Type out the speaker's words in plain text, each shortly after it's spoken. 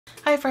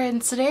Hi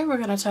friends, today we're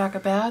going to talk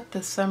about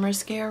the Summer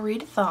Scare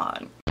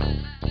Readathon.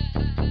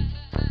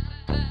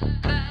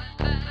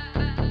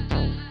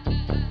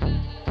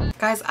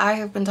 Guys, I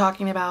have been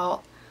talking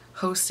about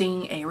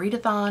hosting a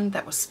readathon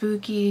that was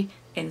spooky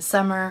in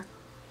summer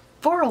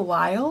for a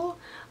while,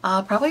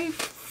 probably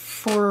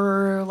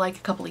for like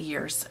a couple of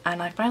years,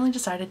 and I finally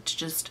decided to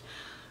just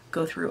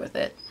go through with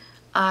it.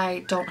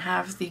 I don't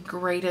have the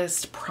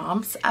greatest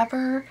prompts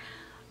ever,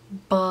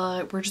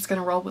 but we're just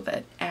gonna roll with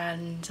it,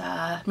 and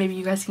maybe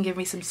you guys can give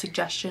me some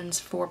suggestions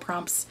for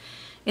prompts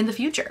in the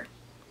future.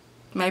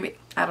 Maybe,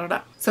 I don't know.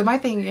 So my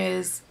thing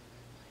is,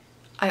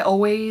 I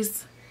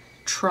always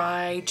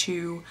try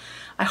to,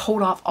 I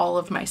hold off all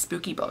of my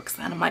spooky books,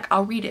 and I'm like,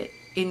 I'll read it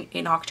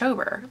in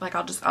October. Like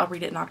I'll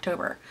read it in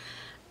October.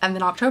 And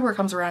then October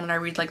comes around and I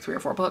read like 3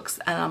 or 4 books,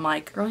 and I'm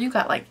like, girl, you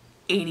got like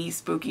 80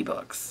 spooky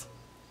books.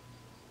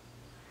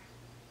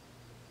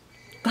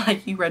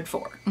 Like, you read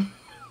 4.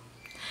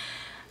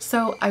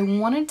 So I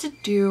wanted to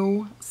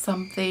do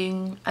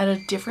something at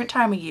a different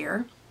time of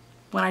year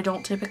when I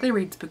don't typically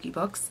read spooky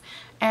books,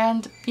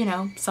 and you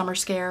know, Summer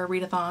Scare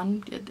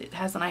Readathon, it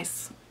has a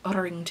nice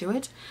ring to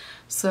it.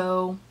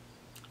 So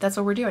that's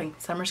what we're doing,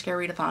 Summer Scare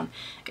Readathon.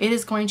 It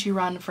is going to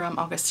run from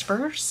August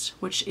 1st,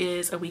 which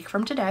is a week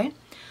from today,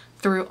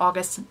 through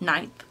August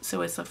 9th.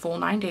 So it's a full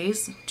 9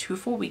 days, 2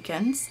 full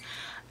weekends.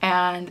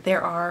 And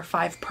there are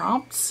 5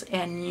 prompts,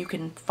 and you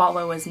can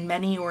follow as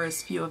many or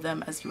as few of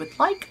them as you would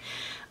like.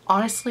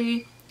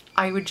 Honestly,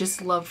 I would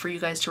just love for you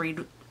guys to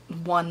read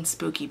 1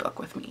 spooky book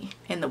with me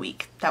in the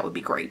week. That would be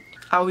great.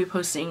 I will be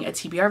posting a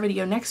TBR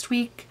video next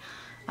week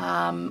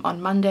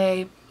on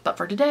Monday, but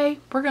for today,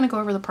 we're going to go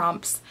over the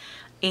prompts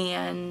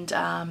and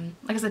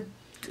like I said,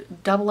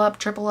 double up,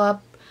 triple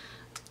up,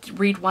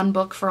 read 1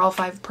 book for all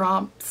 5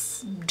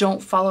 prompts.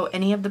 Don't follow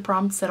any of the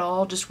prompts at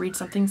all, just read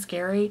something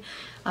scary.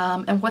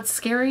 And what's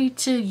scary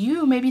to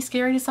you may be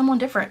scary to someone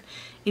different.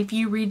 If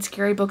you read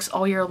scary books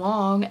all year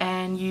long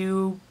and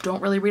you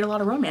don't really read a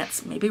lot of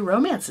romance, maybe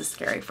romance is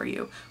scary for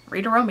you.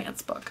 Read a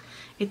romance book.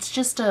 It's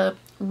just a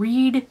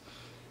read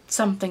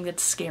something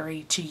that's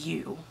scary to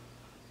you,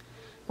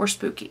 or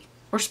spooky,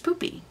 or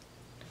spoopy,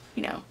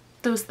 you know,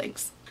 those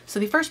things.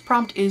 So the first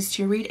prompt is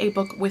to read a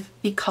book with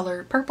the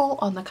color purple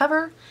on the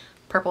cover.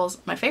 Purple's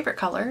my favorite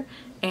color,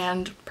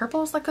 and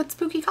purple is like a good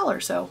spooky color,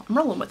 so I'm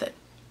rolling with it.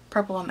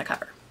 Purple on the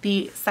cover.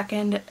 The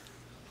second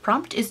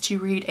prompt is to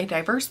read a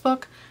diverse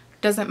book.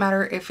 Doesn't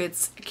matter if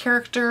it's a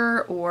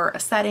character or a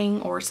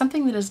setting or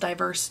something that is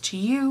diverse to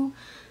you.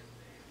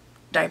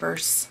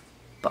 Diverse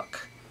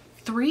book.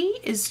 3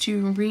 is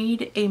to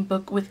read a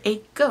book with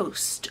a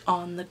ghost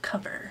on the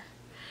cover.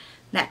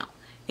 Now,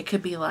 it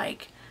could be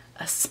like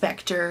a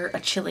specter, a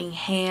chilling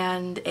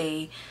hand,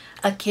 a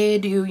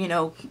kid who, you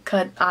know,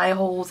 cut eye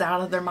holes out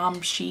of their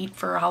mom's sheet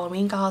for a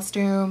Halloween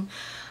costume,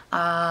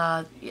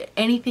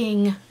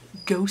 anything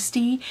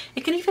ghosty.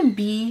 It can even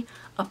be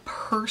a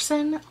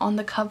person on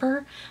the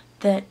cover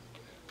that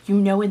you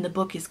know in the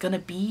book is gonna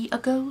be a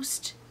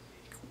ghost.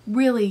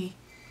 Really,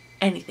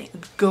 anything.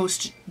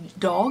 Ghost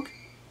dog,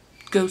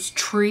 ghost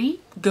tree,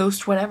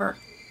 ghost whatever.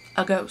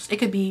 A ghost. It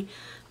could be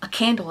a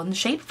candle in the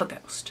shape of a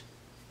ghost.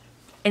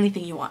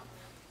 Anything you want.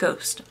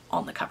 Ghost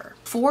on the cover.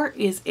 4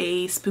 is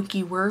a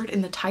spooky word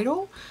in the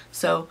title.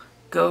 So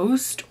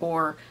ghost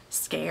or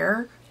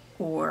scare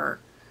or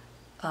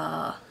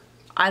I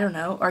don't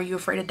know. Are you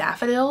afraid of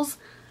daffodils?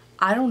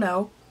 I don't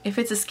know. If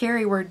it's a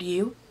scary word to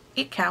you,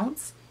 it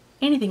counts.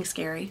 Anything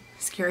scary.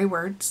 Scary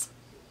words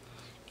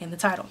in the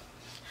title.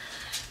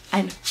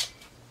 And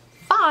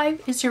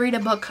 5 is to read a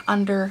book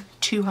under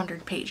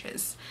 200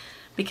 pages.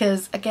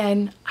 Because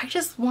again, I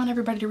just want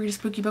everybody to read a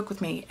spooky book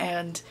with me,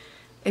 and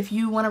if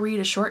you want to read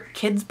a short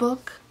kids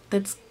book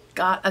that's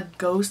got a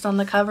ghost on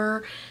the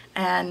cover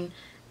and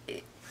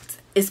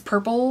is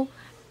purple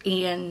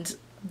and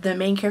the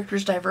main character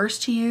is diverse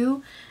to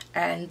you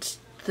and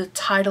the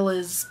title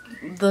is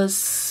The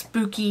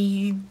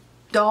Spooky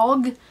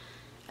Dog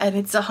and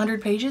it's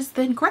 100 pages,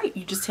 then great,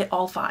 you just hit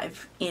all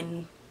 5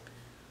 in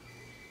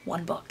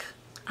 1 book.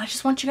 I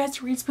just want you guys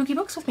to read spooky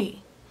books with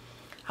me.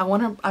 I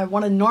want to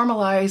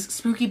normalize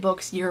spooky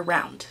books year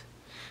round.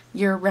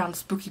 Year round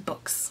spooky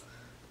books.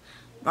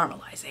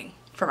 Normalizing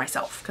for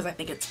myself, because I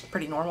think it's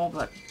pretty normal,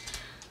 but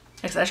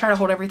like I said, I try to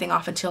hold everything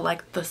off until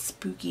like the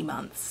spooky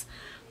months,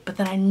 but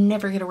then I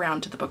never get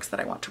around to the books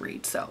that I want to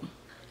read. So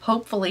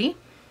hopefully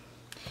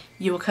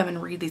you will come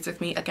and read these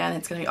with me. Again,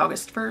 it's going to be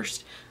August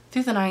 1st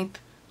through the 9th,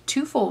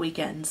 2 full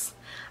weekends,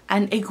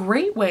 and a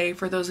great way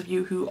for those of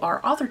you who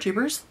are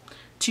Authortubers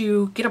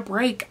to get a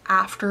break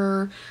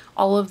after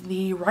all of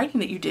the writing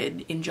that you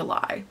did in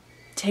July.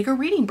 Take a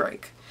reading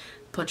break.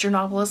 Put your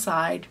novel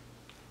aside.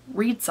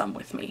 Read some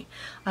with me.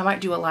 I might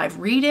do a live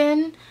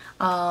read-in,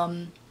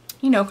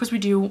 you know, because we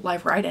do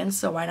live write-ins,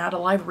 so why not a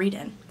live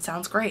read-in?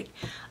 Sounds great.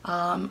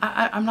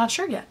 I'm not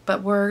sure yet,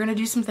 but we're going to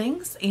do some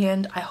things,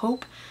 and I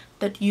hope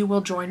that you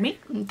will join me.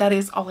 That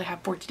is all I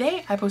have for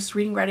today. I post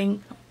reading,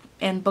 writing,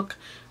 and book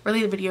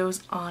related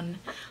videos on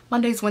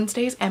Mondays,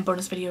 Wednesdays, and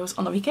bonus videos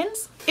on the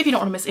weekends. If you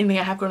don't want to miss anything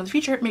I have going in the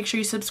future, make sure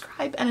you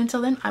subscribe, and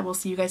until then, I will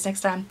see you guys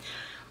next time.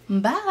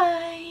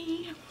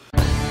 Bye!